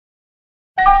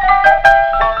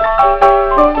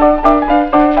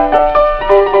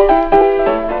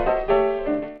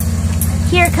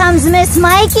Miss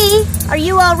Mikey, are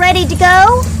you all ready to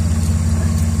go?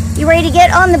 You ready to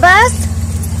get on the bus?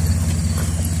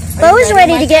 Bo's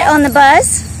ready to get on the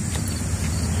bus.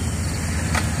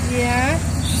 Yeah.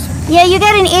 Yeah, you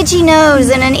got an itchy nose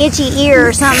and an itchy ear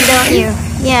or something, don't you?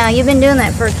 Yeah, you've been doing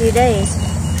that for a few days.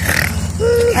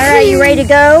 Alright, you ready to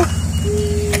go?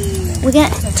 We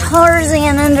got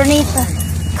Tarzan underneath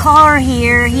the car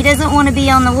here. He doesn't want to be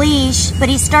on the leash, but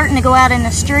he's starting to go out in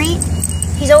the street.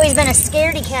 He's always been a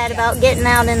scaredy cat about getting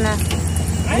out in the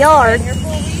yard.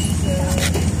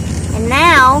 And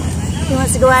now, he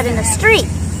wants to go out in the street.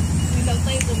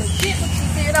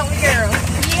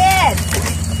 Yes.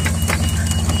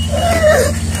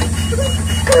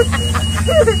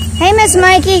 Hey, Miss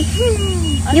Mikey.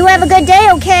 You have a good day,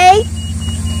 okay?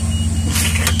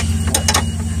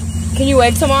 Can you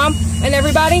wave to Mom and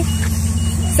everybody?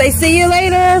 Say see you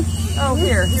later. Oh,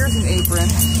 here's an apron.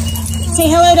 Say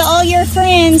hello to all your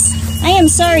friends. I am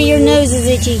sorry your nose is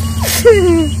itchy.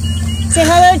 Say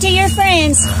hello to your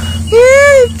friends.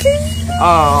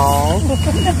 Oh.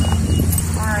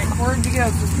 Alright, where'd you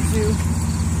go, Sister Sue?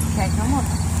 Okay, come on.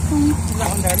 Is that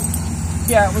one done?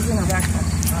 Yeah, it was in her backpack.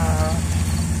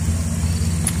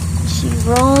 She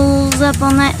rolls up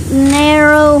on that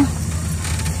narrow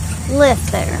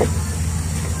lift there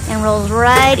and rolls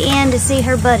right in to see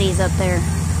her buddies up there.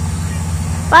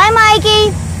 Bye,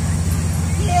 Mikey.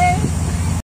 Yeah.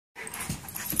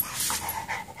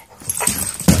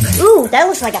 Ooh, that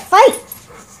looks like a fight.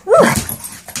 Ooh.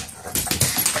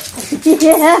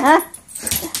 Yeah.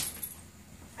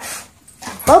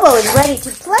 Bobo is ready to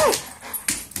play.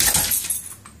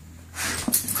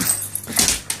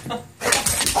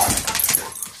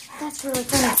 That's really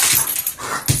funny.